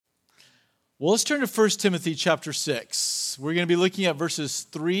Well, let's turn to 1 Timothy chapter 6. We're going to be looking at verses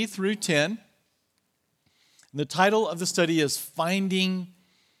 3 through 10. And the title of the study is Finding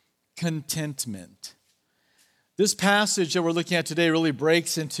Contentment. This passage that we're looking at today really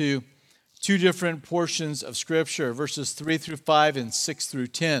breaks into two different portions of Scripture, verses 3 through 5 and 6 through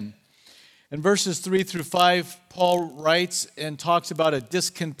 10. In verses 3 through 5, Paul writes and talks about a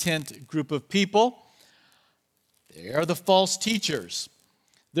discontent group of people. They are the false teachers.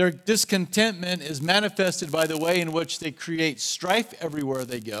 Their discontentment is manifested by the way in which they create strife everywhere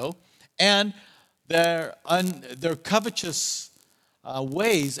they go, and their covetous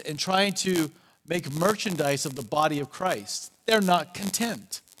ways in trying to make merchandise of the body of Christ. They're not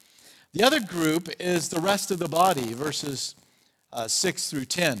content. The other group is the rest of the body, verses 6 through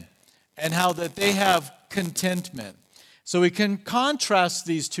 10, and how that they have contentment. So we can contrast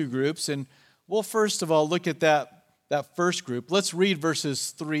these two groups, and we'll first of all look at that first group. Let's read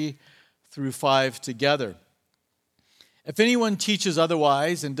verses 3 through 5 together. If anyone teaches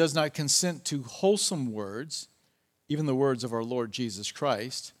otherwise and does not consent to wholesome words, even the words of our Lord Jesus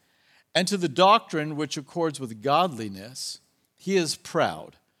Christ, and to the doctrine which accords with godliness, he is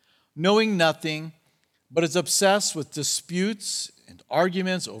proud, knowing nothing, but is obsessed with disputes and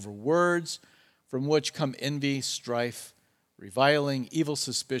arguments over words, from which come envy, strife, reviling, evil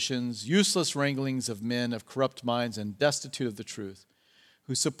suspicions, useless wranglings of men of corrupt minds and destitute of the truth,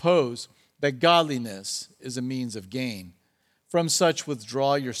 who suppose that godliness is a means of gain. From such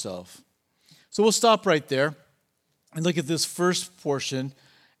withdraw yourself. So we'll stop right there and look at this first portion,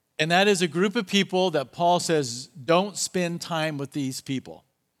 and that is a group of people that Paul says, don't spend time with these people.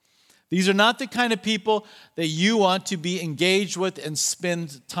 These are not the kind of people that you want to be engaged with and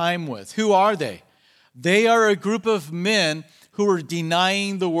spend time with. Who are they? They are a group of men who are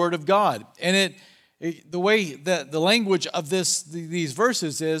denying the word of God. And the way that the language of these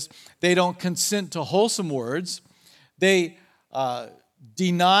verses is, they don't consent to wholesome words. They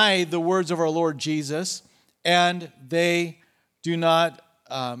deny the words of our Lord Jesus, and they do not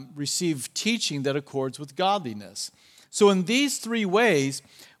receive teaching that accords with godliness. So in these three ways,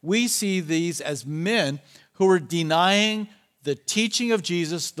 we see these as men who are denying the teaching of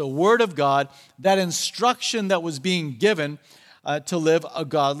Jesus, the Word of God, that instruction that was being given to live a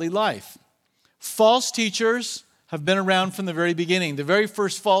godly life. False teachers have been around from the very beginning. The very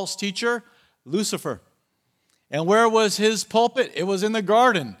first false teacher, Lucifer. And where was his pulpit? It was in the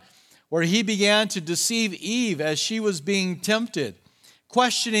garden, where he began to deceive Eve as she was being tempted,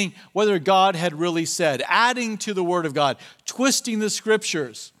 questioning whether God had really said, adding to the Word of God, twisting the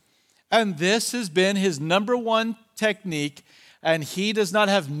Scriptures. And this has been his number one technique, and he does not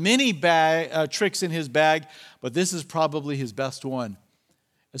have many tricks in his bag, but this is probably his best one,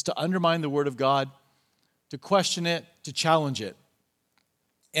 is to undermine the Word of God, to question it, to challenge it.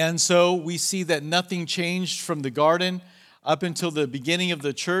 And so we see that nothing changed from the garden up until the beginning of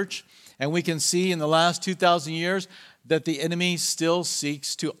the church, and we can see in the last 2,000 years that the enemy still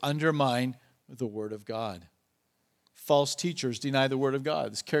seeks to undermine the Word of God. False teachers deny the Word of God.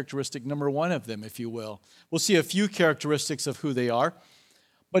 It's characteristic number one of them, if you will. We'll see a few characteristics of who they are.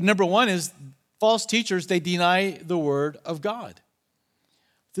 But number one is false teachers, they deny the Word of God.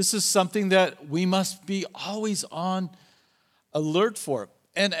 This is something that we must be always on alert for.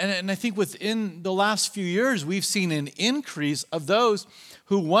 And I think within the last few years, we've seen an increase of those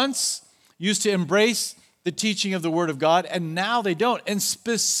who once used to embrace the teaching of the Word of God, and now they don't. And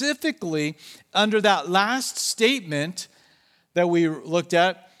specifically, under that last statement that we looked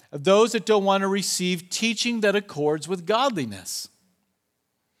at, of those that don't want to receive teaching that accords with godliness.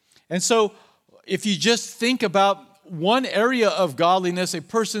 And so, if you just think about one area of godliness, a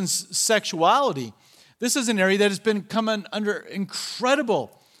person's sexuality, this is an area that has been coming under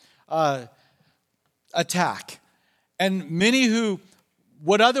incredible attack. And many who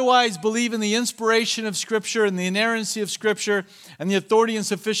would otherwise believe in the inspiration of Scripture and the inerrancy of Scripture and the authority and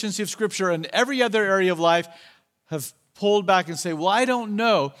sufficiency of Scripture and every other area of life have pulled back and say, well, I don't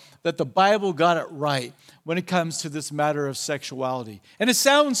know that the Bible got it right when it comes to this matter of sexuality. And it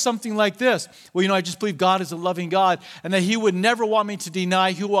sounds something like this. Well, I just believe God is a loving God and that He would never want me to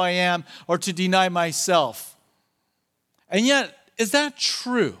deny who I am or to deny myself. And yet, is that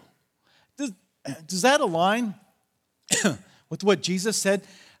true? Does that align with what Jesus said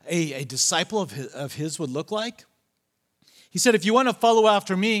a disciple of his would look like? He said, if you want to follow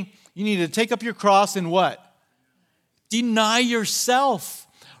after me, you need to take up your cross and what? Deny yourself.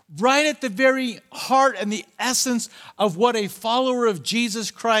 Right at the very heart and the essence of what a follower of Jesus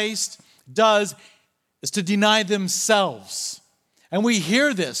Christ does is to deny themselves. And we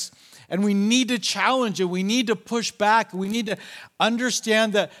hear this. and we need to challenge it. We need to push back. We need to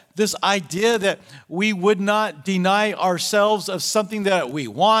understand that this idea that we would not deny ourselves of something that we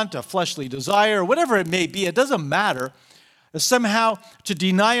want, a fleshly desire, whatever it may be, it doesn't matter. Somehow to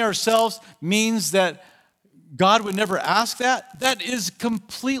deny ourselves means that God would never ask that. That is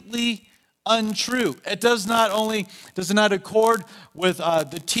completely untrue. It does not accord with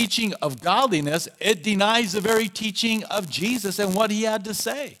the teaching of godliness, it denies the very teaching of Jesus and what he had to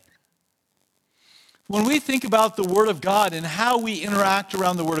say. When we think about the Word of God and how we interact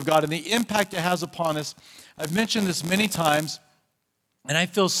around the Word of God and the impact it has upon us, I've mentioned this many times, and I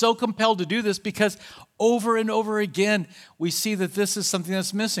feel so compelled to do this because over and over again, we see that this is something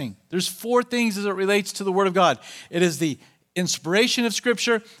that's missing. There's 4 things as it relates to the Word of God. It is the inspiration of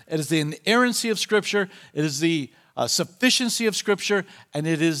Scripture, it is the inerrancy of Scripture, it is the sufficiency of Scripture, and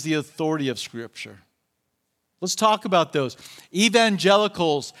it is the authority of Scripture. Let's talk about those.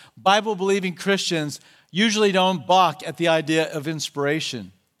 Evangelicals, Bible-believing Christians, usually don't balk at the idea of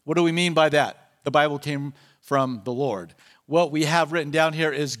inspiration. What do we mean by that? The Bible came from the Lord. What we have written down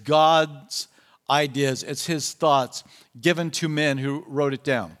here is God's ideas. It's his thoughts given to men who wrote it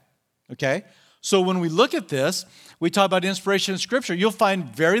down. Okay? So when we look at this, we talk about inspiration in Scripture. You'll find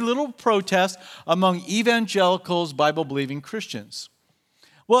very little protest among evangelicals, Bible-believing Christians.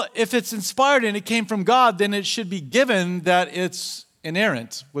 Well, if it's inspired and it came from God, then it should be given that it's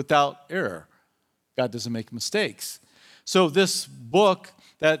inerrant, without error. God doesn't make mistakes. So this book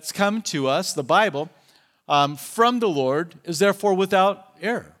that's come to us, the Bible, from the Lord, is therefore without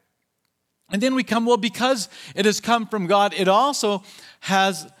error. And then we come, well, because it has come from God, it also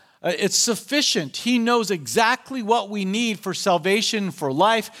has, it's sufficient. He knows exactly what we need for salvation, for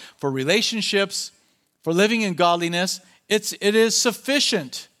life, for relationships, for living in godliness. It is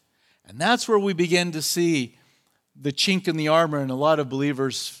sufficient. And that's where we begin to see the chink in the armor in a lot of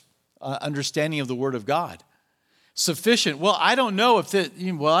believers' understanding of the Word of God. Sufficient. Well, I don't know.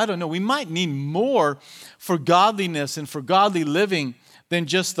 We might need more for godliness and for godly living than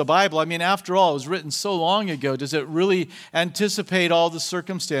just the Bible. I mean, after all, it was written so long ago. Does it really anticipate all the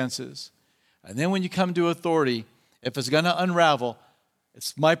circumstances? And then when you come to authority, if it's going to unravel,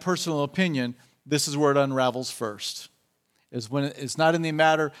 it's my personal opinion, this is where it unravels first. Is when it's not in the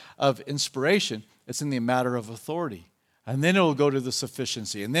matter of inspiration, it's in the matter of authority. And then it will go to the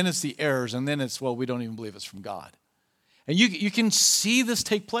sufficiency. And then it's the errors. And then it's, well, we don't even believe it's from God. And you can see this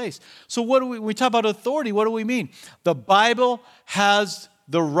take place. So when we talk about authority, what do we mean? The Bible has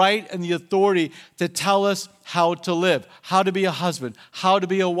the right and the authority to tell us how to live, how to be a husband, how to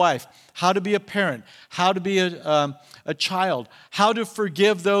be a wife, how to be a parent, how to be a child, how to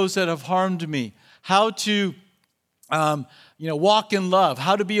forgive those that have harmed me, how to walk in love,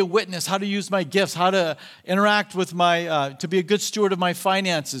 how to be a witness, how to use my gifts, how to interact with to be a good steward of my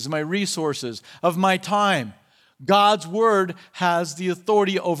finances, my resources, of my time. God's Word has the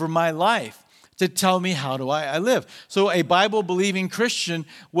authority over my life to tell me how do I live. So a Bible-believing Christian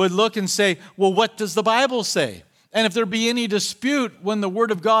would look and say, well, what does the Bible say? And if there be any dispute when the Word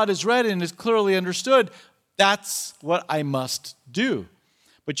of God is read and is clearly understood, that's what I must do.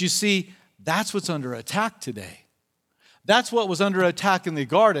 But you see, that's what's under attack today. That's what was under attack in the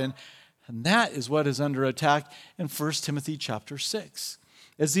garden, and that is what is under attack in 1 Timothy chapter 6,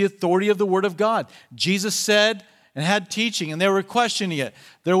 is the authority of the Word of God. Jesus said and had teaching, and they were questioning it.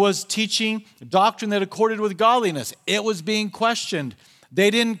 There was teaching, doctrine that accorded with godliness. It was being questioned. They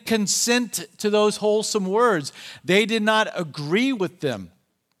didn't consent to those wholesome words. They did not agree with them.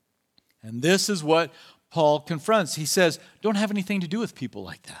 And this is what Paul confronts. He says, don't have anything to do with people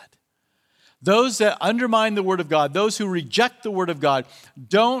like that. Those that undermine the Word of God, those who reject the Word of God,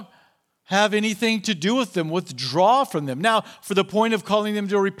 don't have anything to do with them, withdraw from them. Now, for the point of calling them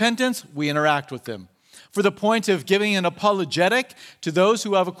to repentance, we interact with them. For the point of giving an apologetic to those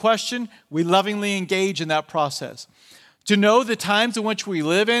who have a question, we lovingly engage in that process. To know the times in which we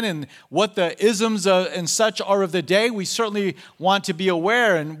live in and what the isms and such are of the day, we certainly want to be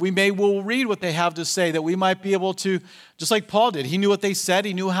aware, and we'll read what they have to say, that we might be able to, just like Paul did. He knew what they said.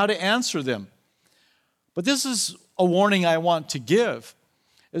 He knew how to answer them. But this is a warning I want to give,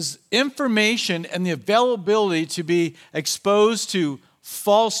 is information and the availability to be exposed to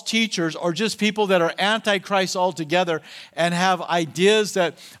false teachers or just people that are anti-Christ altogether and have ideas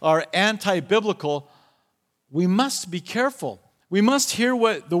that are anti-biblical. We must be careful. We must hear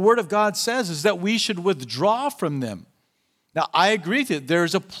what the Word of God says, is that we should withdraw from them. Now, I agree that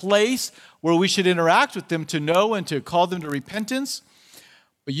there's a place where we should interact with them to know and to call them to repentance,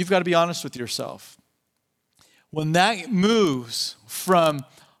 but you've got to be honest with yourself. When that moves from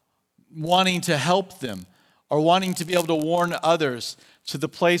wanting to help them or wanting to be able to warn others to the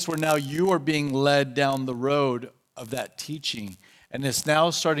place where now you are being led down the road of that teaching. And it's now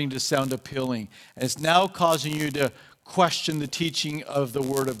starting to sound appealing. And it's now causing you to question the teaching of the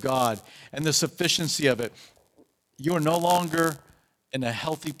Word of God and the sufficiency of it. You are no longer in a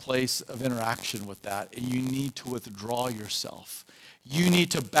healthy place of interaction with that, and you need to withdraw yourself. You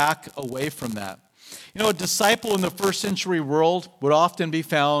need to back away from that. You know, a disciple in the first century world would often be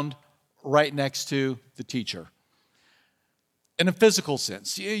found right next to the teacher. In a physical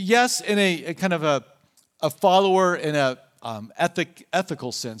sense. Yes, in a kind of a follower in a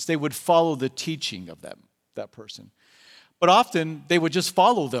ethical sense. They would follow the teaching of that person. But often they would just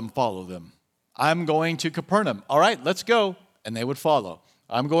follow them. I'm going to Capernaum. All right, let's go. And they would follow.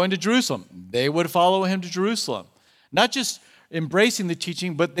 I'm going to Jerusalem. They would follow him to Jerusalem. Not just embracing the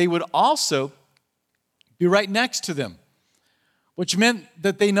teaching, but they would also be right next to them. Which meant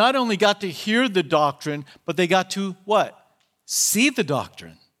that they not only got to hear the doctrine, but they got to what? See the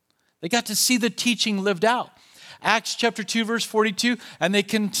doctrine. They got to see the teaching lived out. Acts chapter 2, verse 42, and they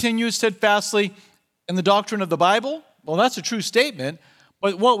continue steadfastly in the doctrine of the Bible. Well, that's a true statement,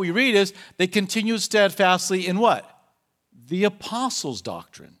 but what we read is they continue steadfastly in what? The apostles'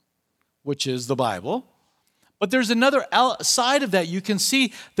 doctrine, which is the Bible. But there's another side of that. You can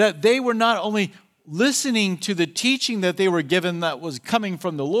see that they were not only listening to the teaching that they were given that was coming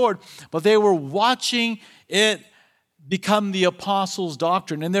from the Lord, but they were watching it become the apostles'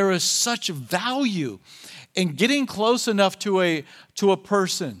 doctrine. And there is such value in getting close enough to a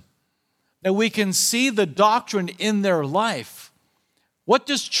person that we can see the doctrine in their life. What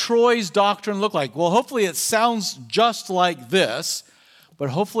does Troy's doctrine look like? Well, hopefully it sounds just like this, but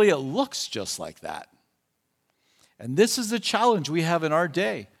hopefully it looks just like that. And this is the challenge we have in our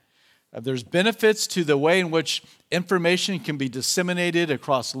day. There's benefits to the way in which information can be disseminated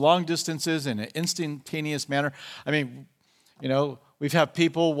across long distances in an instantaneous manner. I mean, you know, we've had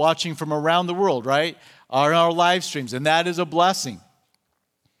people watching from around the world, right? On our live streams, and that is a blessing.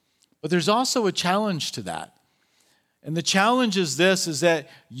 But there's also a challenge to that. And the challenge is this, is that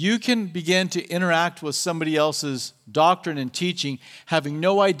you can begin to interact with somebody else's doctrine and teaching having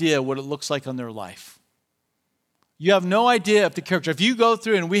no idea what it looks like on their life. You have no idea of the character. If you go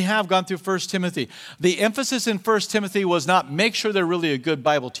through, and we have gone through 1 Timothy, the emphasis in 1 Timothy was not make sure they're really a good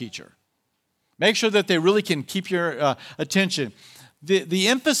Bible teacher. Make sure that they really can keep your attention. The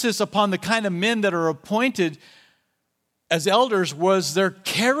emphasis upon the kind of men that are appointed as elders was their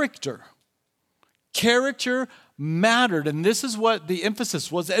character. Character mattered, and this is what the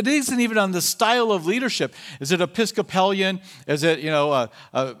emphasis was. It isn't even on the style of leadership. Is it Episcopalian? Is it,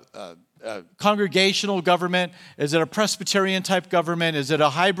 congregational government? Is it a Presbyterian type government? Is it a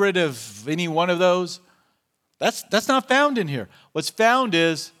hybrid of any one of those? That's not found in here. What's found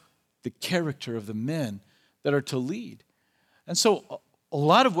is the character of the men that are to lead. And so a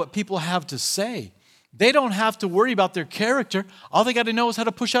lot of what people have to say, they don't have to worry about their character. All they got to know is how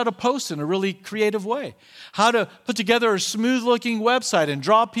to push out a post in a really creative way, how to put together a smooth-looking website and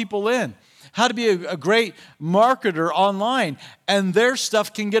draw people in, how to be a great marketer online, and their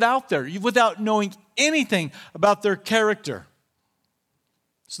stuff can get out there without knowing anything about their character.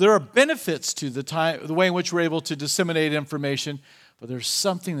 So there are benefits to the way in which we're able to disseminate information, but there's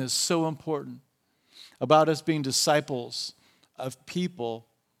something that's so important about us being disciples of people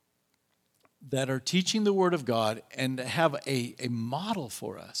that are teaching the Word of God and have a model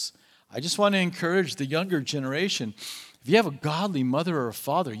for us. I just want to encourage the younger generation. If you have a godly mother or a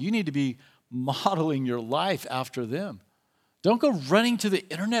father, you need to be modeling your life after them. Don't go running to the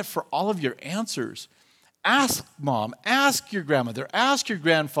internet for all of your answers. Ask mom, ask your grandmother, ask your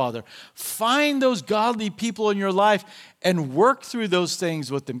grandfather. Find those godly people in your life and work through those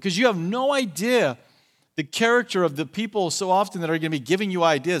things with them, because you have no idea the character of the people so often that are going to be giving you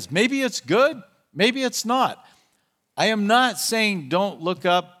ideas. Maybe it's good, maybe it's not. I am not saying don't look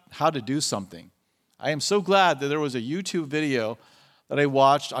up how to do something. I am so glad that there was a YouTube video that I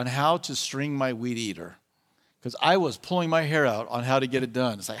watched on how to string my weed eater, because I was pulling my hair out on how to get it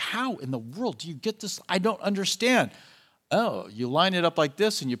done. It's like, how in the world do you get this? I don't understand. Oh, you line it up like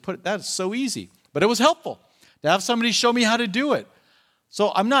this and you put it, that's so easy. But it was helpful to have somebody show me how to do it.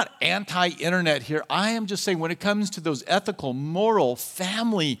 So I'm not anti-internet here. I am just saying when it comes to those ethical, moral,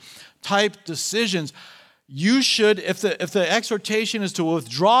 family-type decisions, you should, if the exhortation is to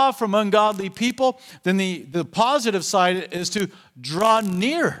withdraw from ungodly people, then the positive side is to draw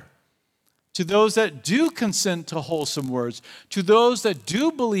near to those that do consent to wholesome words, to those that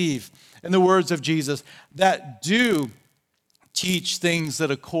do believe in the words of Jesus, that do teach things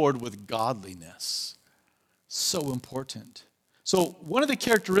that accord with godliness. So important. So one of the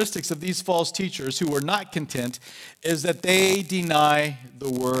characteristics of these false teachers who were not content is that they deny the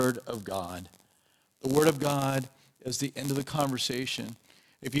Word of God. The Word of God is the end of the conversation.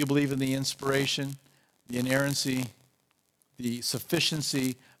 If you believe in the inspiration, the inerrancy, the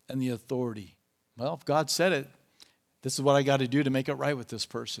sufficiency, and the authority. Well, if God said it, this is what I got to do to make it right with this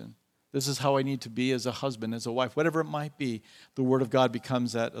person. This is how I need to be as a husband, as a wife, whatever it might be. The Word of God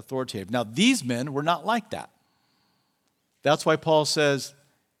becomes that authoritative. Now, these men were not like that. That's why Paul says,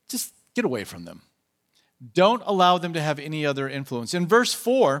 just get away from them. Don't allow them to have any other influence. In verse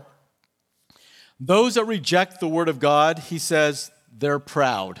 4, those that reject the Word of God, he says, they're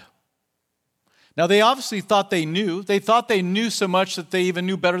proud. Now, they obviously thought they knew. They thought they knew so much that they even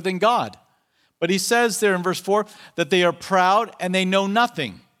knew better than God. But he says there in verse 4 that they are proud and they know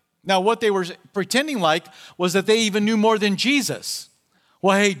nothing. Now, what they were pretending like was that they even knew more than Jesus.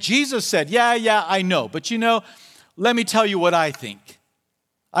 Well, hey, Jesus said, yeah, I know. But let me tell you what I think.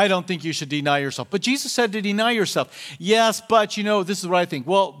 I don't think you should deny yourself. But Jesus said to deny yourself. Yes, but this is what I think.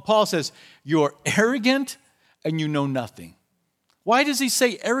 Well, Paul says, you're arrogant and you know nothing. Why does he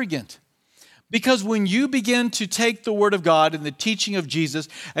say arrogant? Because when you begin to take the Word of God and the teaching of Jesus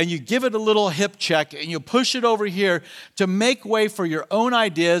and you give it a little hip check and you push it over here to make way for your own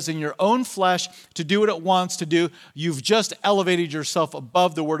ideas and your own flesh to do what it wants to do, you've just elevated yourself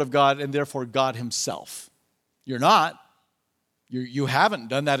above the Word of God and therefore God himself. You're not. You haven't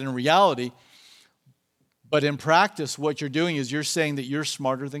done that in reality. But in practice, what you're doing is you're saying that you're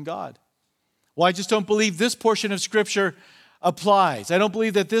smarter than God. Well, I just don't believe this portion of Scripture applies. I don't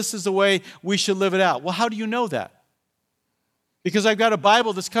believe that this is the way we should live it out. Well, how do you know that? Because I've got a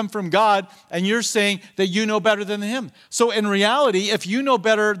Bible that's come from God, and you're saying that you know better than him. So in reality, if you know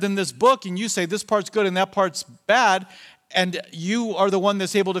better than this book, and you say this part's good and that part's bad, and you are the one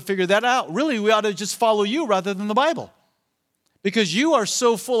that's able to figure that out, really we ought to just follow you rather than the Bible. Because you are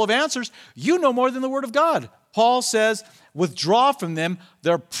so full of answers, you know more than the Word of God. Paul says, withdraw from them.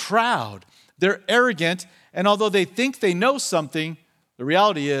 They're proud. They're arrogant. And although they think they know something, the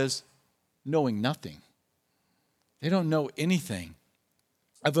reality is knowing nothing. They don't know anything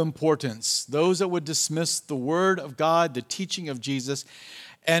of importance. Those that would dismiss the Word of God, the teaching of Jesus,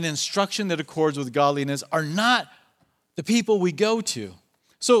 and instruction that accords with godliness are not the people we go to.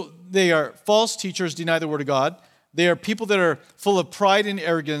 So they are false teachers, deny the Word of God. They are people that are full of pride and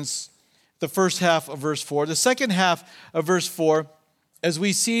arrogance, the first half of verse 4. The second half of verse 4, as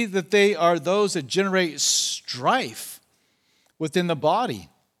we see that they are those that generate strife within the body.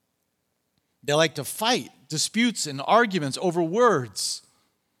 They like to fight, disputes and arguments over words.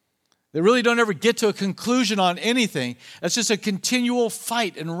 They really don't ever get to a conclusion on anything. It's just a continual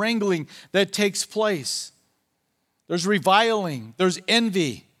fight and wrangling that takes place. There's reviling, there's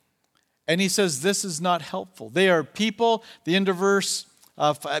envy. And he says this is not helpful. They are people, the end of verse,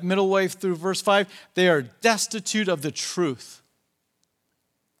 middle way through verse 5, they are destitute of the truth.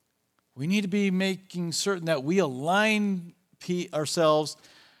 We need to be making certain that we align ourselves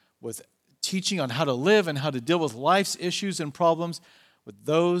with teaching on how to live and how to deal with life's issues and problems with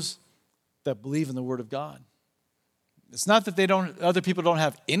those that believe in the Word of God. It's not that other people don't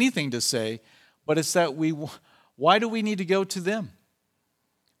have anything to say, but it's that why do we need to go to them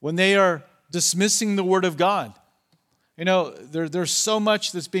when they are dismissing the Word of God? There's so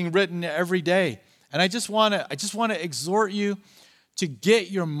much that's being written every day, and I just want to exhort you to get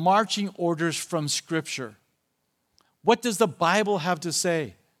your marching orders from Scripture. What does the Bible have to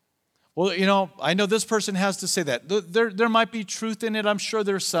say? Well, I know this person has to say that. There might be truth in it. I'm sure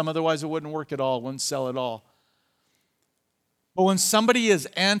there's some. Otherwise, it wouldn't work at all. It wouldn't sell at all. But when somebody is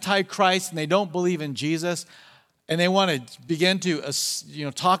anti-Christ and they don't believe in Jesus, and they want to begin to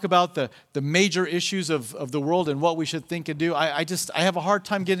talk about the major issues of the world and what we should think and do, I have a hard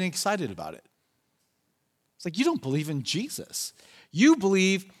time getting excited about it. It's like, you don't believe in Jesus. You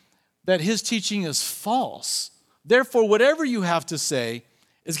believe that his teaching is false. Therefore, whatever you have to say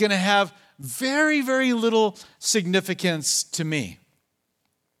is going to have very, very little significance to me.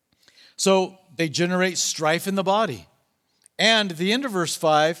 So they generate strife in the body. And at the end of verse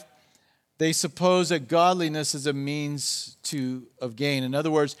 5, they suppose that godliness is a means of gain. In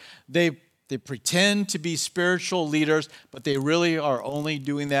other words, they pretend to be spiritual leaders, but they really are only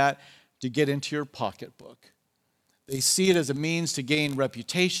doing that to get into your pocketbook. They see it as a means to gain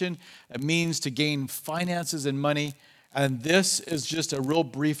reputation, a means to gain finances and money. And this is just a real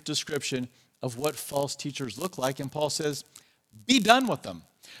brief description of what false teachers look like. And Paul says, be done with them.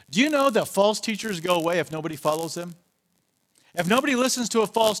 Do you know that false teachers go away if nobody follows them? If nobody listens to a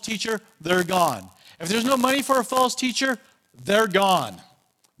false teacher, they're gone. If there's no money for a false teacher, they're gone.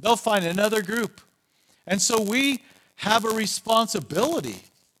 They'll find another group. And so we have a responsibility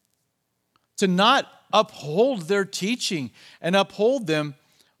to not uphold their teaching and uphold them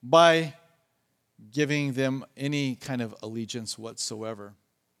by giving them any kind of allegiance whatsoever.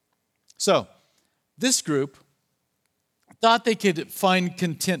 So, this group thought they could find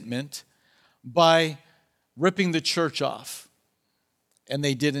contentment by ripping the church off, and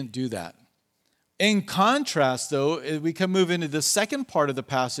they didn't do that. In contrast, though, we can move into the second part of the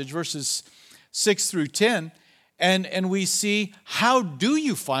passage, verses 6 through 10, and we see, how do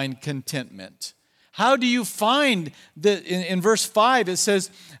you find contentment? How do you find that in verse 5, it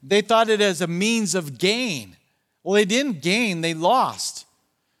says they thought it as a means of gain. Well, they didn't gain, they lost.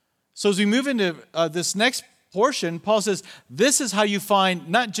 So as we move into this next portion, Paul says, this is how you find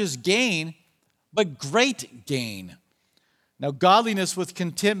not just gain, but great gain. Now, godliness with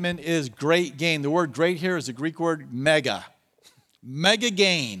contentment is great gain. The word great here is the Greek word mega. Mega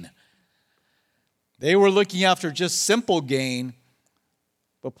gain. They were looking after just simple gain,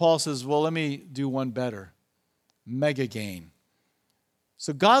 but Paul says, well, let me do one better. Mega gain.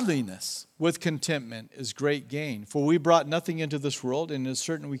 So godliness with contentment is great gain. For we brought nothing into this world, and it is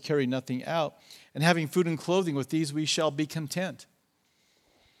certain we carry nothing out. And having food and clothing, with these we shall be content.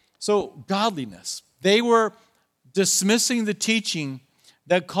 So godliness. They were dismissing the teaching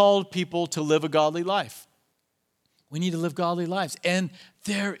that called people to live a godly life. We need to live godly lives. And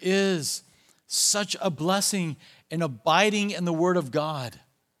there is such a blessing in abiding in the Word of God.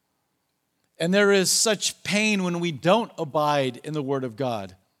 And there is such pain when we don't abide in the Word of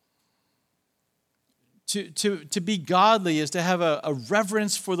God. To be godly is to have a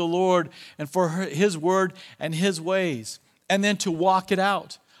reverence for the Lord and for His Word and His ways, and then to walk it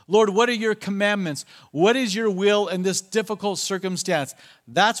out. Lord, what are your commandments? What is your will in this difficult circumstance?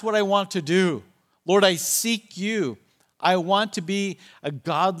 That's what I want to do. Lord, I seek you. I want to be a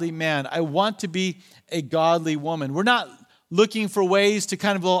godly man. I want to be a godly woman. We're not looking for ways to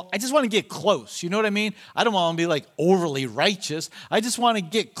kind of, well, I just want to get close. You know what I mean? I don't want to be like overly righteous. I just want to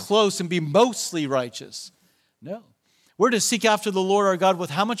get close and be mostly righteous. No. We're to seek after the Lord our God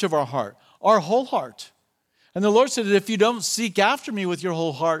with how much of our heart? Our whole heart. And the Lord said that if you don't seek after me with your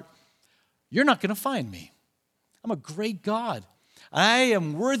whole heart, you're not going to find me. I'm a great God. I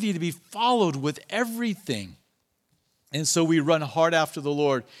am worthy to be followed with everything. And so we run hard after the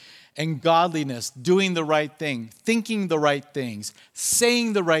Lord. And godliness, doing the right thing, thinking the right things,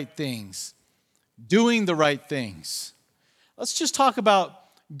 saying the right things, doing the right things. Let's just talk about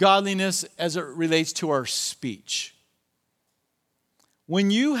godliness as it relates to our speech.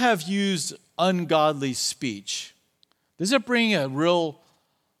 When you have used ungodly speech, does it bring a real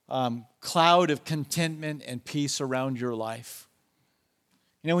cloud of contentment and peace around your life?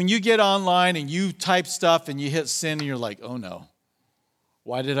 You know, when you get online and you type stuff and you hit send and you're like, oh no,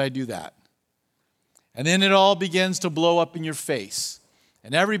 why did I do that? And then it all begins to blow up in your face.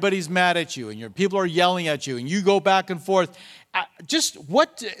 And everybody's mad at you and your people are yelling at you and you go back and forth. Just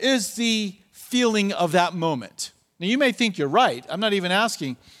what is the feeling of that moment? Now you may think you're right. I'm not even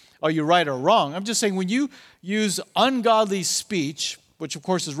asking, are you right or wrong? I'm just saying when you use ungodly speech, which of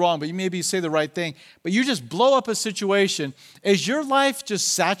course is wrong, but you maybe say the right thing, but you just blow up a situation, is your life just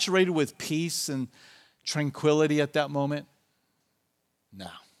saturated with peace and tranquility at that moment? No.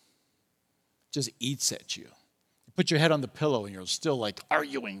 It just eats at you. You put your head on the pillow and you're still like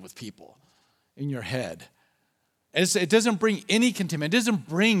arguing with people in your head. It doesn't bring any contentment. It doesn't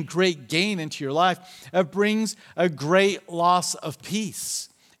bring great gain into your life. It brings a great loss of peace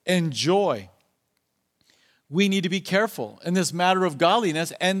and joy. We need to be careful in this matter of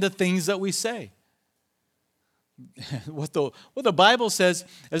godliness and the things that we say. What the Bible says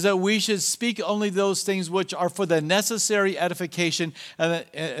is that we should speak only those things which are for the necessary edification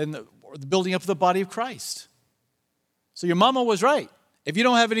and the building up of the body of Christ. So your mama was right. If you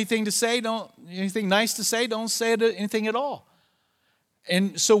don't have anything to say, anything nice to say, don't say anything at all.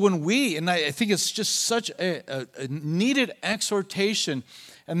 And so when I think it's just such a needed exhortation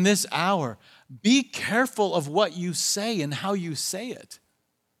in this hour, be careful of what you say and how you say it.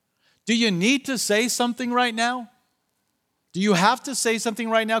 Do you need to say something right now? Do you have to say something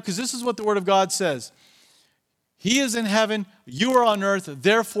right now? Because this is what the Word of God says. He is in heaven, you are on earth,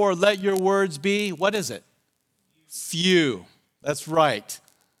 therefore let your words be, what is it? Few. That's right.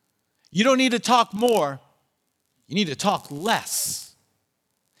 You don't need to talk more. You need to talk less.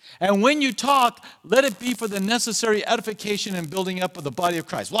 And when you talk, let it be for the necessary edification and building up of the body of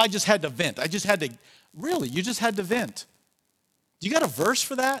Christ. Well, I just had to vent. Really, you just had to vent. Do you got a verse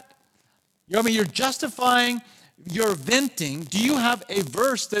for that? You're justifying your venting. Do you have a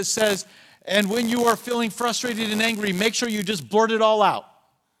verse that says, and when you are feeling frustrated and angry, make sure you just blurt it all out?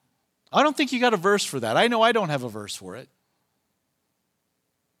 I don't think you got a verse for that. I know I don't have a verse for it.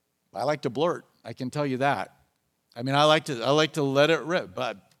 I like to blurt. I can tell you that. I mean, I like to let it rip,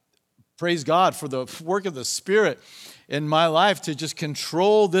 but praise God for the work of the Spirit in my life to just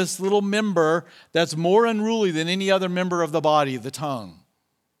control this little member that's more unruly than any other member of the body, the tongue.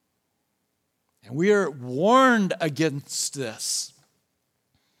 And we are warned against this.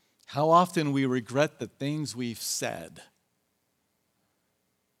 How often we regret the things we've said.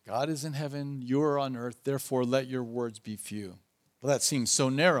 God is in heaven, you are on earth, therefore let your words be few. Well, that seems so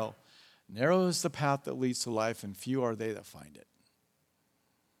narrow. Narrow is the path that leads to life, and few are they that find it.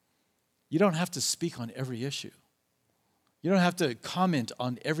 You don't have to speak on every issue. You don't have to comment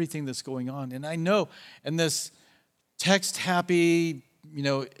on everything that's going on. And I know in this text-happy,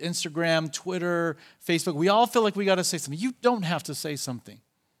 Instagram, Twitter, Facebook, we all feel like we got to say something. You don't have to say something.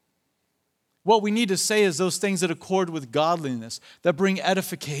 What we need to say is those things that accord with godliness, that bring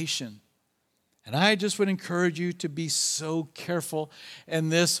edification. And I just would encourage you to be so careful in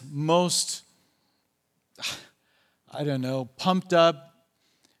this most, pumped up,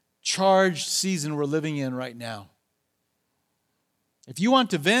 charged season we're living in right now. If you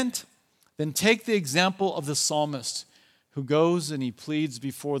want to vent, then take the example of the psalmist who goes and he pleads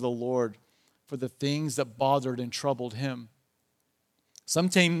before the Lord for the things that bothered and troubled him.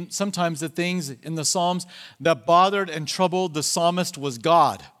 Sometimes the things in the Psalms that bothered and troubled the psalmist was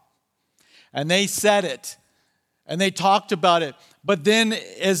God. And they said it, and they talked about it. But then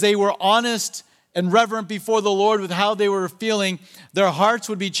as they were honest and reverent before the Lord with how they were feeling, their hearts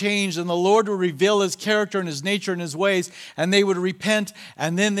would be changed, and the Lord would reveal His character and His nature and His ways, and they would repent,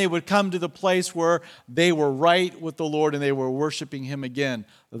 and then they would come to the place where they were right with the Lord and they were worshiping Him again.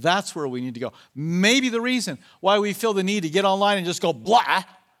 That's where we need to go. Maybe the reason why we feel the need to get online and just go blah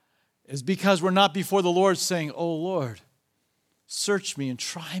is because we're not before the Lord saying, "Oh Lord, search me and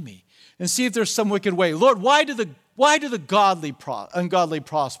try me and see if there's some wicked way. Lord, why do the ungodly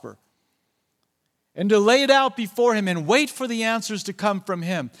prosper?" And to lay it out before Him and wait for the answers to come from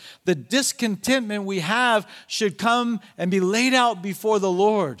Him. The discontentment we have should come and be laid out before the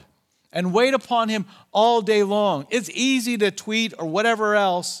Lord and wait upon Him all day long. It's easy to tweet or whatever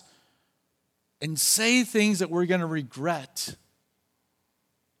else and say things that we're going to regret.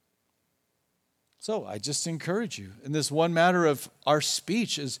 So I just encourage you in this one matter of our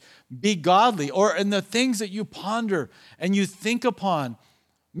speech is be godly, or in the things that you ponder and you think upon.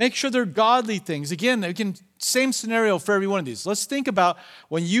 Make sure they're godly things. Again, same scenario for every one of these. Let's think about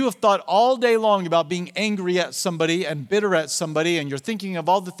when you have thought all day long about being angry at somebody and bitter at somebody, and you're thinking of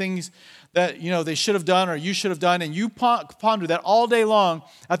all the things that they should have done or you should have done, and you ponder that all day long.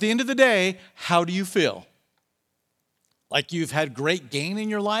 At the end of the day, how do you feel? Like you've had great gain in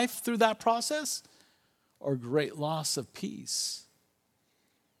your life through that process, or great loss of peace?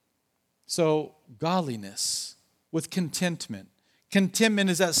 So, godliness with contentment. Contentment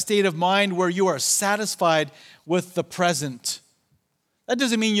is that state of mind where you are satisfied with the present. That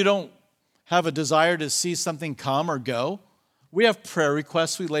doesn't mean you don't have a desire to see something come or go. We have prayer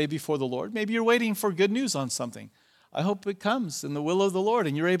requests we lay before the Lord. Maybe you're waiting for good news on something. I hope it comes in the will of the Lord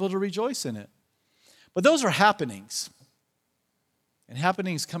and you're able to rejoice in it. But those are happenings. And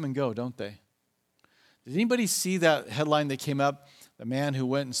happenings come and go, don't they? Did anybody see that headline that came up? The man who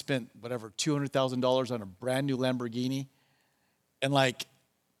went and spent, $200,000 on a brand new Lamborghini. And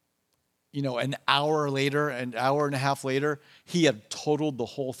an hour and a half later, he had totaled the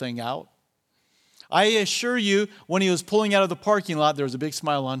whole thing out. I assure you, when he was pulling out of the parking lot, there was a big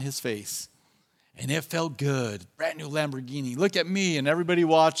smile on his face. And it felt good. Brand new Lamborghini. Look at me and everybody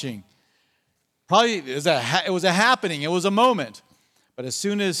watching. Probably it was a happening. It was a moment. But as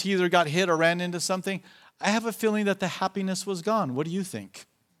soon as he either got hit or ran into something, I have a feeling that the happiness was gone. What do you think?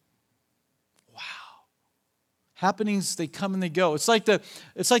 Happenings, they come and they go. It's like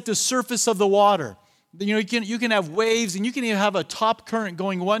the surface of the water. You can have waves, and you can even have a top current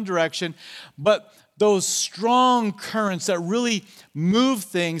going one direction, but those strong currents that really move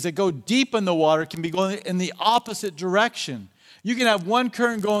things, that go deep in the water, can be going in the opposite direction. You can have one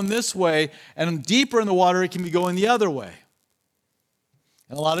current going this way, and deeper in the water, it can be going the other way.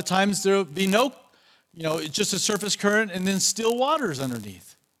 And a lot of times there'll be it's just a surface current and then still waters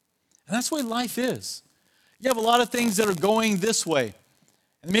underneath. And that's the way life is. You have a lot of things that are going this way.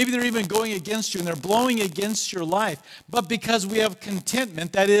 And maybe they're even going against you and they're blowing against your life. But because we have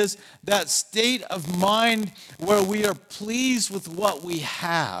contentment, that is that state of mind where we are pleased with what we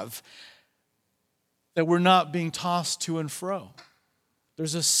have, that we're not being tossed to and fro.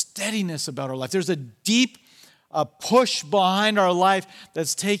 There's a steadiness about our life. There's a deep push behind our life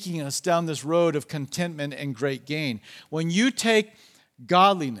that's taking us down this road of contentment and great gain. When you take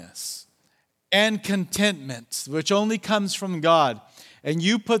godliness, and contentment, which only comes from God, and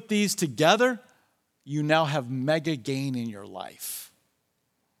you put these together, you now have mega gain in your life.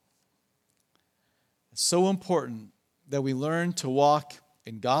 It's so important that we learn to walk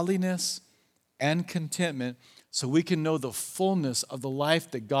in godliness and contentment so we can know the fullness of the life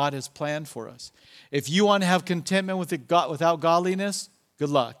that God has planned for us. If you want to have contentment without godliness, good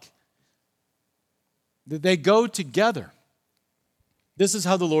luck. They go together. This is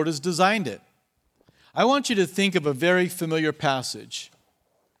how the Lord has designed it. I want you to think of a very familiar passage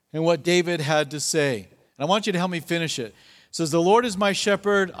and what David had to say. And I want you to help me finish it. It says, the Lord is my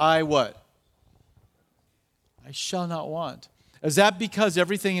shepherd, I what? I shall not want. Is that because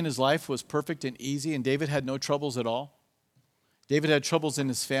everything in his life was perfect and easy and David had no troubles at all? David had troubles in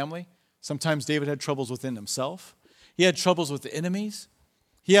his family. Sometimes David had troubles within himself. He had troubles with the enemies.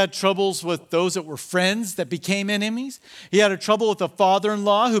 He had troubles with those that were friends that became enemies. He had a trouble with a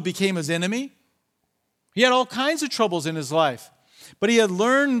father-in-law who became his enemy. He had all kinds of troubles in his life. But he had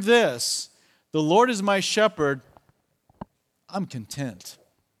learned this: the Lord is my shepherd, I'm content.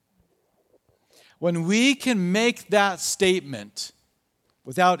 When we can make that statement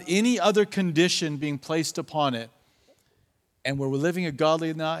without any other condition being placed upon it, and where we're living a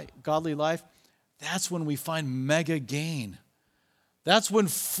godly life, that's when we find mega gain. That's when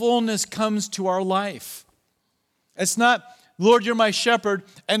fullness comes to our life. It's not, Lord, you're my shepherd,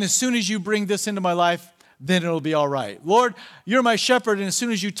 and as soon as you bring this into my life, then it'll be all right. Lord, you're my shepherd, and as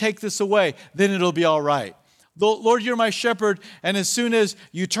soon as you take this away, then it'll be all right. Lord, you're my shepherd, and as soon as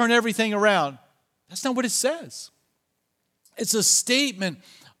you turn everything around, that's not what it says. It's a statement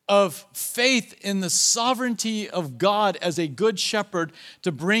of faith in the sovereignty of God as a good shepherd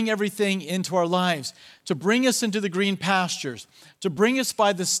to bring everything into our lives, to bring us into the green pastures, to bring us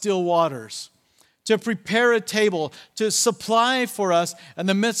by the still waters, to prepare a table, to supply for us in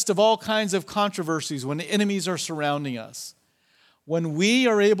the midst of all kinds of controversies when the enemies are surrounding us. When we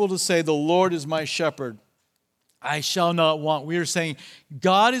are able to say, the Lord is my shepherd, I shall not want, we are saying,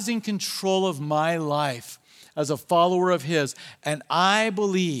 God is in control of my life as a follower of His, and I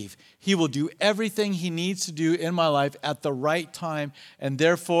believe He will do everything He needs to do in my life at the right time, and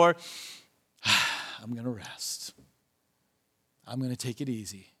therefore, I'm going to rest. I'm going to take it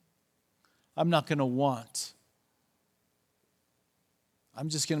easy. I'm not going to want. I'm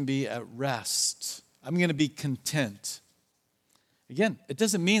just going to be at rest. I'm going to be content. Again, it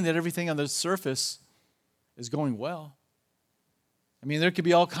doesn't mean that everything on the surface is going well. I mean, there could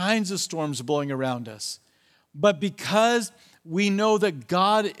be all kinds of storms blowing around us. But because we know that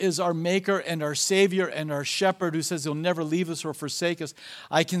God is our maker and our Savior and our shepherd who says He'll never leave us or forsake us,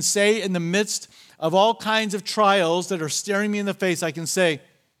 I can say in the midst of all kinds of trials that are staring me in the face, I can say,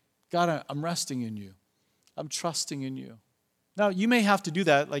 God, I'm resting in you. I'm trusting in you. Now, you may have to do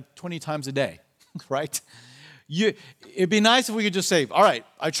that like 20 times a day, right? It'd be nice if we could just say, all right,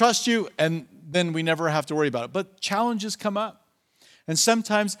 I trust you, and then we never have to worry about it. But challenges come up. And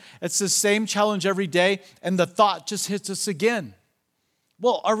sometimes it's the same challenge every day, and the thought just hits us again.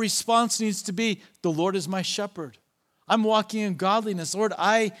 Well, our response needs to be, the Lord is my shepherd. I'm walking in godliness. Lord,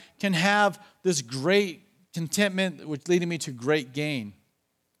 I can have this great contentment, which leading me to great gain.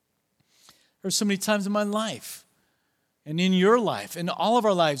 There's so many times in my life, and in your life, in all of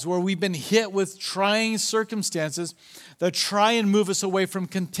our lives, where we've been hit with trying circumstances that try and move us away from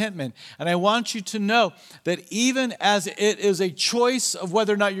contentment. And I want you to know that even as it is a choice of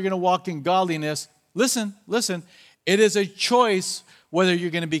whether or not you're going to walk in godliness, listen, it is a choice whether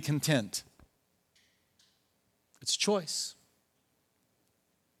you're going to be content. It's a choice.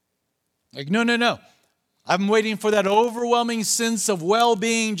 Like, no. I'm waiting for that overwhelming sense of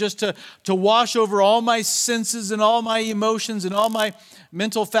well-being just to wash over all my senses and all my emotions and all my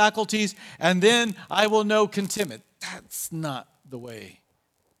mental faculties, and then I will know contentment. That's not the way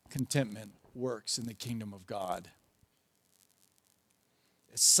contentment works in the kingdom of God.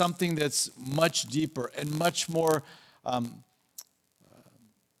 It's something that's much deeper and much more,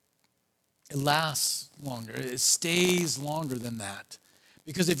 it lasts longer. It stays longer than that.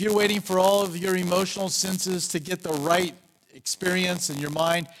 Because if you're waiting for all of your emotional senses to get the right experience in your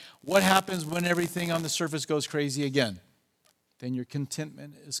mind, what happens when everything on the surface goes crazy again? Then your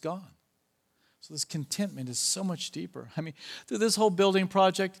contentment is gone. So this contentment is so much deeper. I mean, through this whole building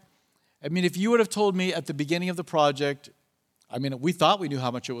project, if you would have told me at the beginning of the project, we thought we knew how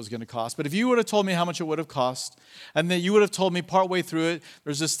much it was going to cost, but if you would have told me how much it would have cost, and then you would have told me partway through it,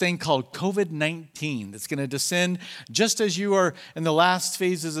 there's this thing called COVID-19 that's going to descend just as you are in the last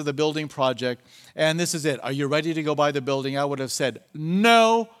phases of the building project, and this is it. Are you ready to go buy the building? I would have said,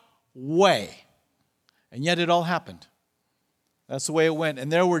 no way. And yet it all happened. That's the way it went.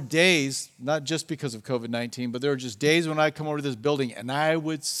 And there were days, not just because of COVID-19, but there were just days when I'd come over to this building and I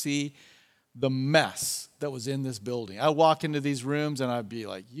would see the mess that was in this building. I'd walk into these rooms and I'd be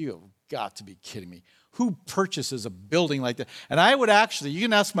like, you have got to be kidding me. Who purchases a building like that? And I would actually, you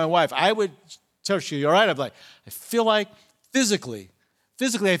can ask my wife, I would tell her, you all right? I'd be like, I feel like physically,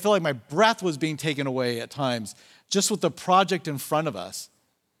 I feel like my breath was being taken away at times just with the project in front of us.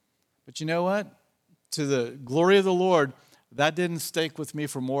 But you know what? To the glory of the Lord, that didn't stick with me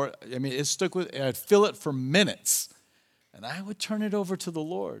for more. I mean, it stuck with, I'd feel it for minutes. And I would turn it over to the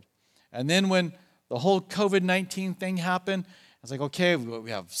Lord. And then when the whole COVID-19 thing happened, I was like, okay,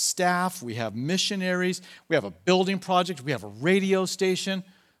 we have staff, we have missionaries, we have a building project, we have a radio station.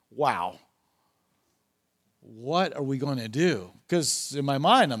 Wow. What are we going to do? Because in my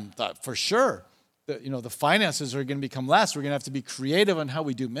mind, I'm thought for sure that, the finances are going to become less. We're going to have to be creative on how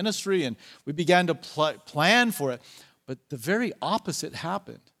we do ministry, and we began to plan for it. But the very opposite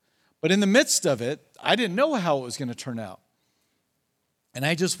happened. But in the midst of it, I didn't know how it was going to turn out. And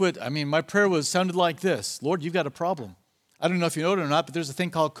my prayer sounded like this: Lord, you've got a problem. I don't know if you know it or not, but there's a thing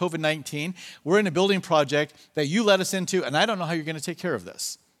called COVID-19. We're in a building project that you led us into, and I don't know how you're going to take care of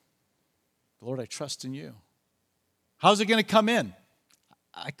this. But Lord, I trust in you. How's it going to come in?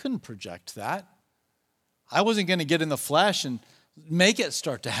 I couldn't project that. I wasn't going to get in the flesh and make it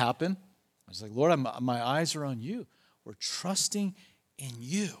start to happen. I was like, Lord, my eyes are on you. We're trusting in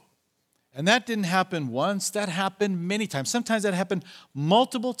you. And that didn't happen once. That happened many times. Sometimes that happened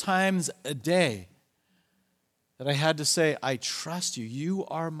multiple times a day. That I had to say, I trust you. You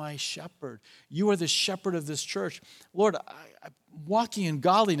are my shepherd. You are the shepherd of this church. Lord, I'm walking in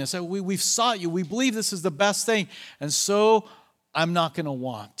godliness. We've sought you. We believe this is the best thing. And so I'm not going to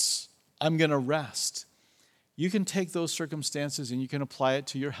want. I'm going to rest. You can take those circumstances and you can apply it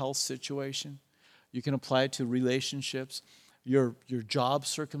to your health situation. You can apply it to relationships, your job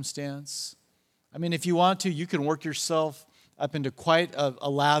circumstance. I mean, if you want to, you can work yourself up into quite a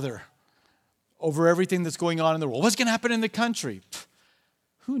lather over everything that's going on in the world. What's going to happen in the country?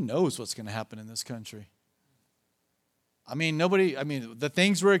 Who knows what's going to happen in this country? The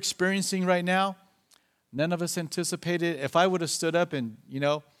things we're experiencing right now, none of us anticipated. If I would have stood up and,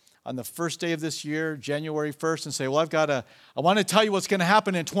 on the first day of this year, January 1st, and say, well, I want to tell you what's going to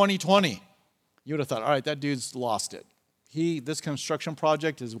happen in 2020. You would have thought, all right, that dude's lost it. This construction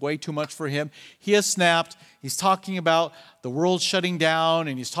project is way too much for him. He has snapped. He's talking about the world shutting down,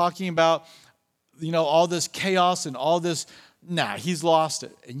 and he's talking about, all this chaos and all this. He's lost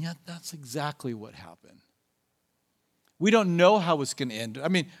it. And yet that's exactly what happened. We don't know how it's going to end. I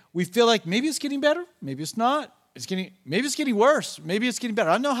mean, we feel like maybe it's getting better. Maybe it's not. Maybe it's getting worse. Maybe it's getting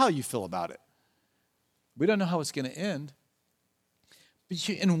better. I don't know how you feel about it. We don't know how it's going to end. But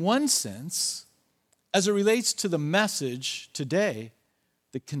in one sense, as it relates to the message today,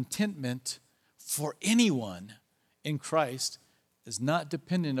 the contentment for anyone in Christ is not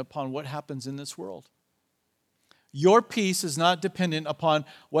dependent upon what happens in this world. Your peace is not dependent upon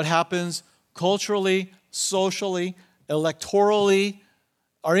what happens culturally, socially, electorally,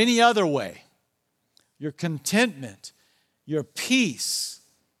 or any other way. Your contentment, your peace,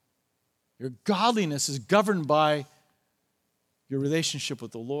 your godliness is governed by your relationship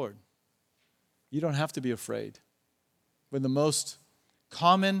with the Lord. You don't have to be afraid. When the most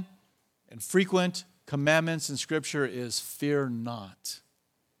common and frequent commandments in Scripture is fear not.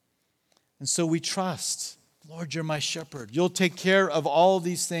 And so we trust, Lord, you're my shepherd. You'll take care of all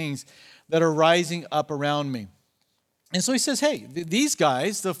these things that are rising up around me. And so he says, hey, these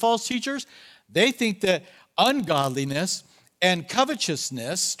guys, the false teachers, they think that ungodliness and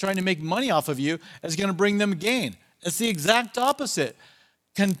covetousness, trying to make money off of you, is going to bring them gain. It's the exact opposite.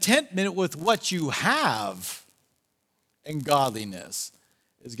 Contentment with what you have and godliness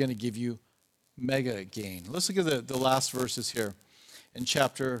is going to give you mega gain. Let's look at the last verses here in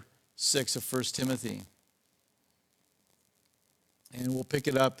chapter 6 of 1 Timothy. And we'll pick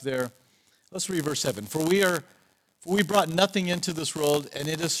it up there. Let's read verse 7. For we brought nothing into this world, and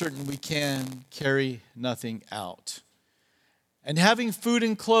it is certain we can carry nothing out. And having food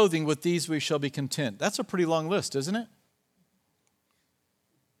and clothing, with these we shall be content. That's a pretty long list, isn't it?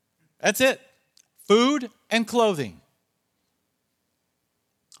 That's it. Food and clothing.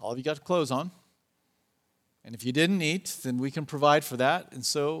 All of you got clothes on. And if you didn't eat, then we can provide for that. And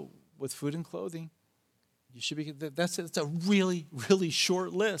so with food and clothing, you should be, that's it. It's a really, really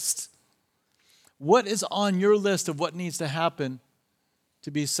short list. What is on your list of what needs to happen to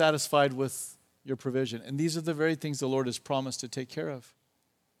be satisfied with your provision? And these are the very things the Lord has promised to take care of.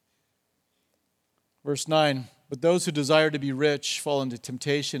 Verse 9, But those who desire to be rich fall into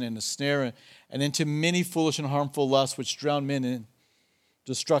temptation and a snare and into many foolish and harmful lusts which drown men in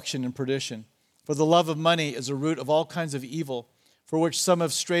destruction and perdition. For the love of money is a root of all kinds of evil, for which some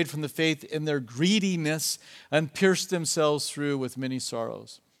have strayed from the faith in their greediness and pierced themselves through with many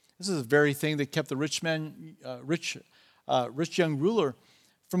sorrows. This is the very thing that kept the rich young ruler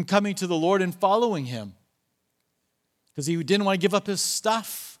from coming to the Lord and following him, because he didn't want to give up his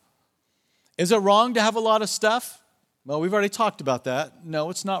stuff. Is it wrong to have a lot of stuff? Well, we've already talked about that. No,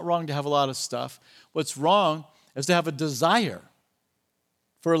 it's not wrong to have a lot of stuff. What's wrong is to have a desire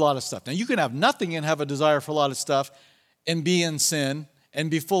for a lot of stuff. Now, you can have nothing and have a desire for a lot of stuff and be in sin and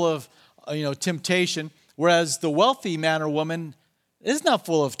be full of temptation, whereas the wealthy man or woman is not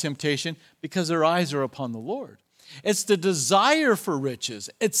full of temptation because their eyes are upon the Lord. It's the desire for riches.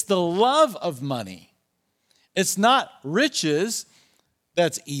 It's the love of money. It's not riches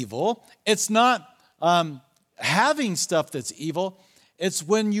that's evil. It's not having stuff that's evil. It's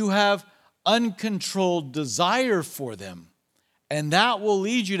when you have uncontrolled desire for them. And that will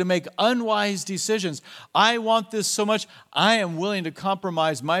lead you to make unwise decisions. I want this so much, I am willing to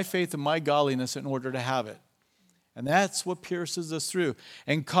compromise my faith and my godliness in order to have it. And that's what pierces us through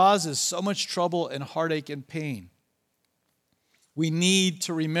and causes so much trouble and heartache and pain. We need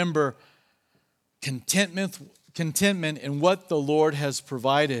to remember contentment in what the Lord has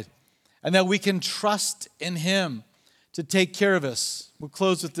provided, and that we can trust in Him to take care of us. We'll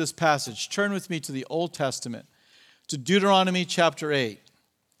close with this passage. Turn with me to the Old Testament, to Deuteronomy chapter 8.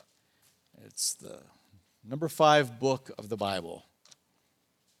 It's the number 5 book of the Bible.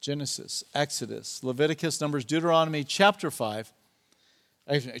 Genesis, Exodus, Leviticus, Numbers, Deuteronomy chapter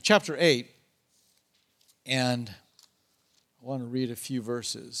 8. And I want to read a few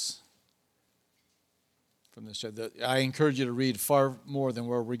verses from this. I encourage you to read far more than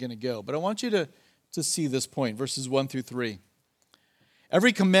where we're going to go. But I want you to see this point, verses 1 through 3.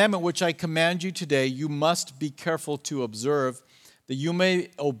 Every commandment which I command you today, you must be careful to observe, that you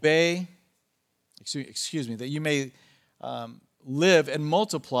may that you may live and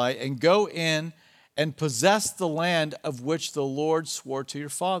multiply and go in and possess the land of which the Lord swore to your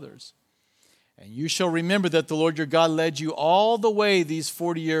fathers. And you shall remember that the Lord your God led you all the way these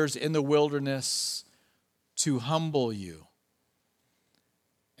 40 years in the wilderness to humble you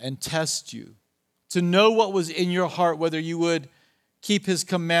and test you, to know what was in your heart, whether you would keep His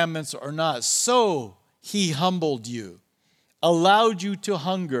commandments or not. So He humbled you, allowed you to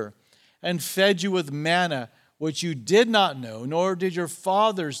hunger, and fed you with manna, which you did not know, nor did your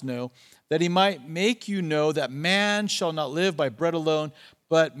fathers know, that He might make you know that man shall not live by bread alone,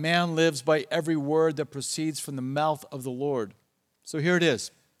 but man lives by every word that proceeds from the mouth of the Lord. So here it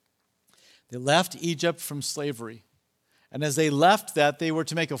is. They left Egypt from slavery. And as they left that, they were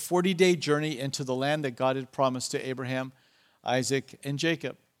to make a 40-day journey into the land that God had promised to Abraham, Isaac, and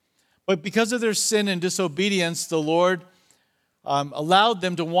Jacob. But because of their sin and disobedience, the Lord allowed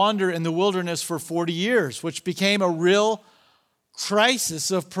them to wander in the wilderness for 40 years, which became a real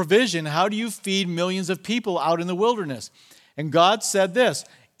crisis of provision. How do you feed millions of people out in the wilderness? And God said this: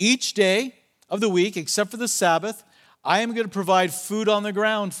 each day of the week, except for the Sabbath, I am going to provide food on the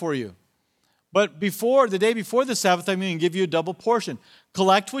ground for you. But the day before the Sabbath, I'm going to give you a double portion.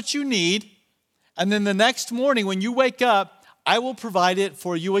 Collect what you need, and then the next morning when you wake up, I will provide it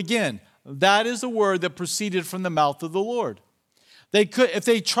for you again. That is a word that proceeded from the mouth of the Lord. If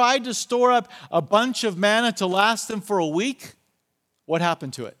they tried to store up a bunch of manna to last them for a week, what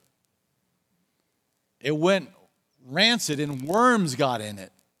happened to it? It went rancid and worms got in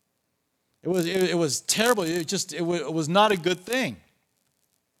it. It was terrible. It was not a good thing.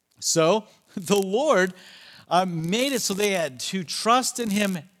 So the Lord made it so they had to trust in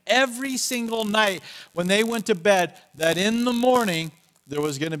Him every single night when they went to bed, that in the morning there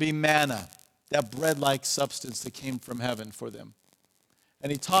was going to be manna, that bread-like substance that came from heaven for them.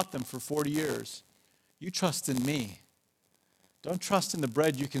 And He taught them for 40 years. You trust in me. Don't trust in the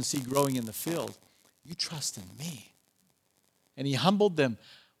bread you can see growing in the field. You trust in me. And He humbled them,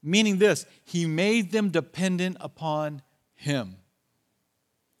 meaning this: He made them dependent upon Him.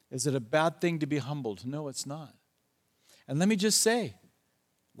 Is it a bad thing to be humbled? No, it's not. And let me just say,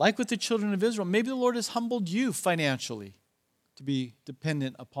 like with the children of Israel, maybe the Lord has humbled you financially to be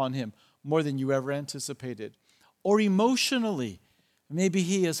dependent upon Him more than you ever anticipated. Or emotionally, maybe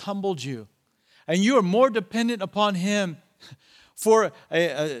He has humbled you, and you are more dependent upon Him for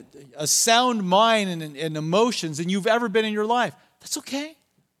a sound mind and emotions than you've ever been in your life. That's okay.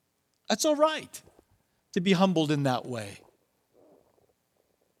 That's all right to be humbled in that way.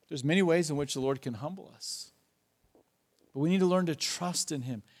 There's many ways in which the Lord can humble us. But we need to learn to trust in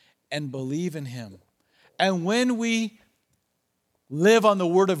Him and believe in Him And when we live on the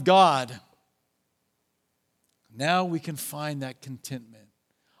Word of God, now we can find that contentment.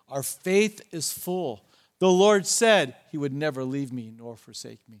 Our faith is full. The Lord said He would never leave me nor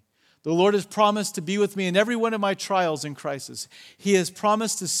forsake me. The Lord has promised to be with me in every one of my trials and crises. He has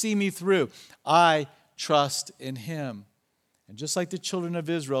promised to see me through. I trust in Him. And just like the children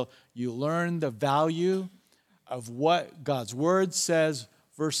of Israel, you learn the value of what God's Word says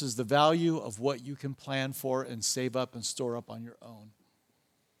versus the value of what you can plan for and save up and store up on your own.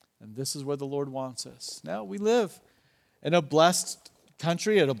 And this is where the Lord wants us. Now, we live in a blessed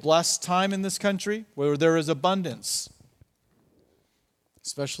country, at a blessed time in this country where there is abundance,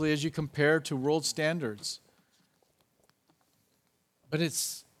 especially as you compare to world standards. But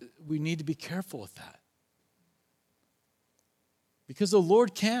we need to be careful with that. Because the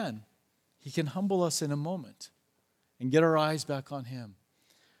Lord can. He can humble us in a moment and get our eyes back on Him.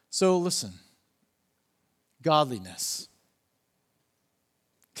 So listen, godliness,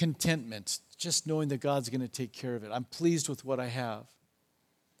 contentment, just knowing that God's going to take care of it. I'm pleased with what I have.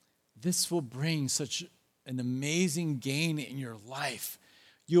 This will bring such an amazing gain in your life.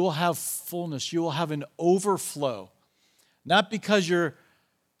 You will have fullness. You will have an overflow. Not because your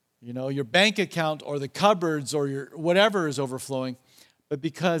bank account or the cupboards or your whatever is overflowing, but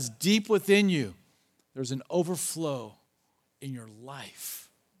because deep within you, there's an overflow in your life.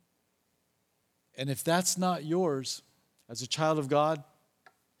 And if that's not yours, as a child of God,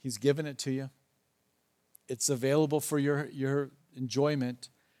 He's given it to you. It's available for your enjoyment,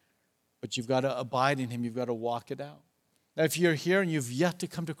 but you've got to abide in Him. You've got to walk it out. Now, if you're here and you've yet to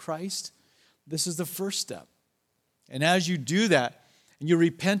come to Christ, this is the first step. And as you do that, and you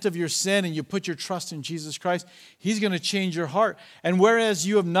repent of your sin and you put your trust in Jesus Christ, He's going to change your heart. And whereas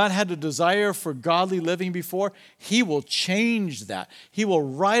you have not had a desire for godly living before, He will change that. He will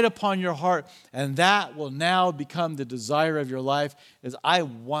write upon your heart, and that will now become the desire of your life, is I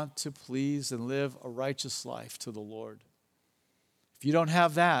want to please and live a righteous life to the Lord. If you don't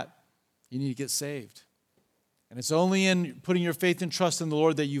have that, you need to get saved. And it's only in putting your faith and trust in the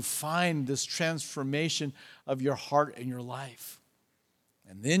Lord that you find this transformation of your heart and your life.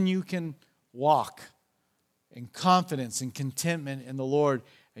 And then you can walk in confidence and contentment in the Lord,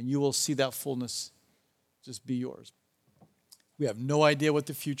 and you will see that fullness just be yours. We have no idea what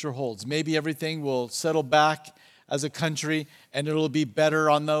the future holds. Maybe everything will settle back as a country, and it'll be better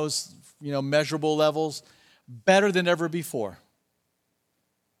on those, measurable levels, better than ever before.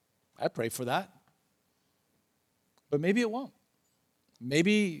 I pray for that. But maybe it won't.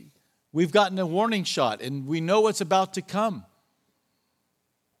 Maybe we've gotten a warning shot, and we know what's about to come.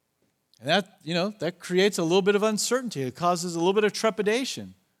 And that creates a little bit of uncertainty. It causes a little bit of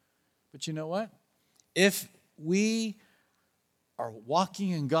trepidation. But you know what? If we are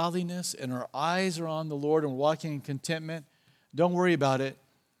walking in godliness and our eyes are on the Lord and we're walking in contentment, don't worry about it.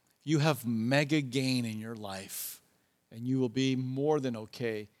 You have mega gain in your life. And you will be more than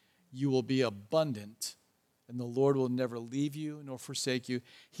okay. You will be abundant. And the Lord will never leave you nor forsake you.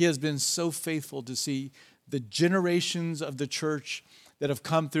 He has been so faithful to see the generations of the church that have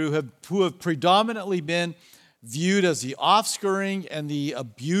come through, who have predominantly been viewed as the offscouring and the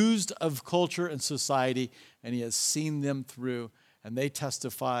abused of culture and society, and He has seen them through, and they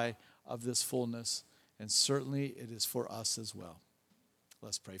testify of this fullness, and certainly it is for us as well.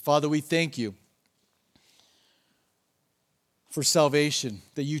 Let's pray. Father, we thank You for salvation,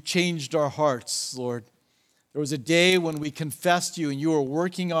 that You changed our hearts, Lord. There was a day when we confessed You, and You were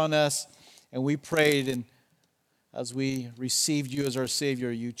working on us, and we prayed, and as we received You as our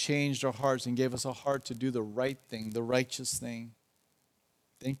Savior, You changed our hearts and gave us a heart to do the right thing, the righteous thing.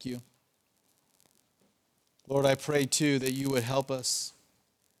 Thank You. Lord, I pray too that You would help us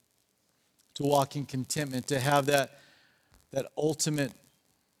to walk in contentment, to have that ultimate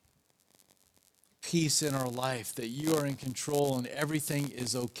peace in our life, that You are in control and everything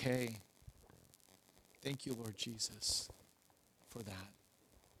is okay. Thank You, Lord Jesus, for that.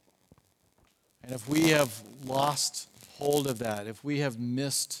 And if we have lost hold of that, if we have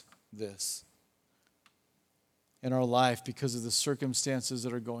missed this in our life because of the circumstances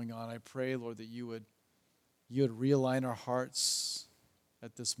that are going on, I pray, Lord, that You would realign our hearts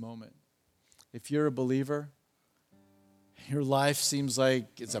at this moment. If you're a believer, your life seems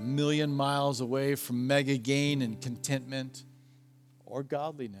like it's 1,000,000 miles away from mega gain and contentment or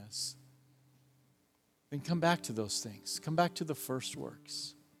godliness, then come back to those things. Come back to the first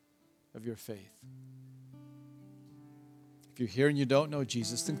works of your faith. If you're here and you don't know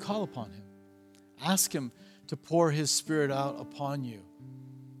Jesus, then call upon Him. Ask Him to pour His Spirit out upon you,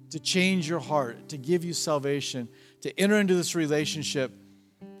 to change your heart, to give you salvation, to enter into this relationship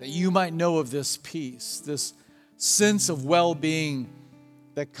that you might know of this peace, this sense of well-being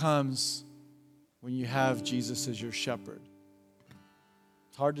that comes when you have Jesus as your shepherd.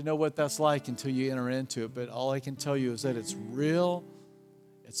 It's hard to know what that's like until you enter into it, but all I can tell you is that it's real,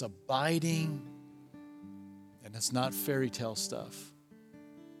 it's abiding, and it's not fairy tale stuff.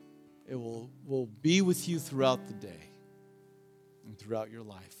 It will be with you throughout the day and throughout your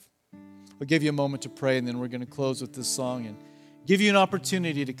life. I'll give you a moment to pray, and then we're going to close with this song and give you an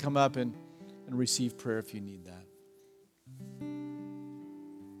opportunity to come up and receive prayer if you need that.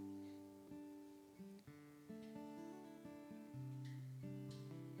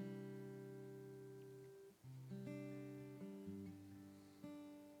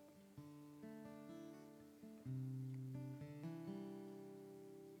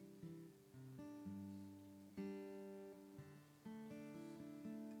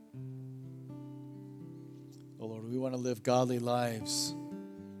 Oh Lord, we want to live godly lives,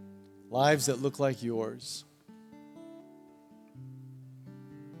 lives that look like yours.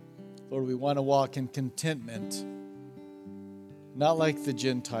 Lord, we want to walk in contentment, not like the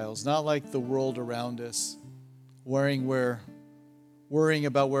Gentiles, not like the world around us, worrying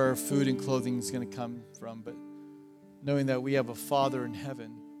about where our food and clothing is going to come from, but knowing that we have a Father in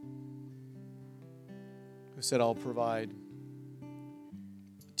heaven who said, I'll provide.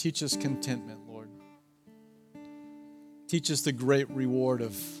 Teach us contentment, Lord. Teach us the great reward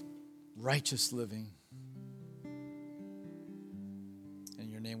of righteous living. In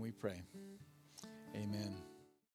your name we pray. Amen.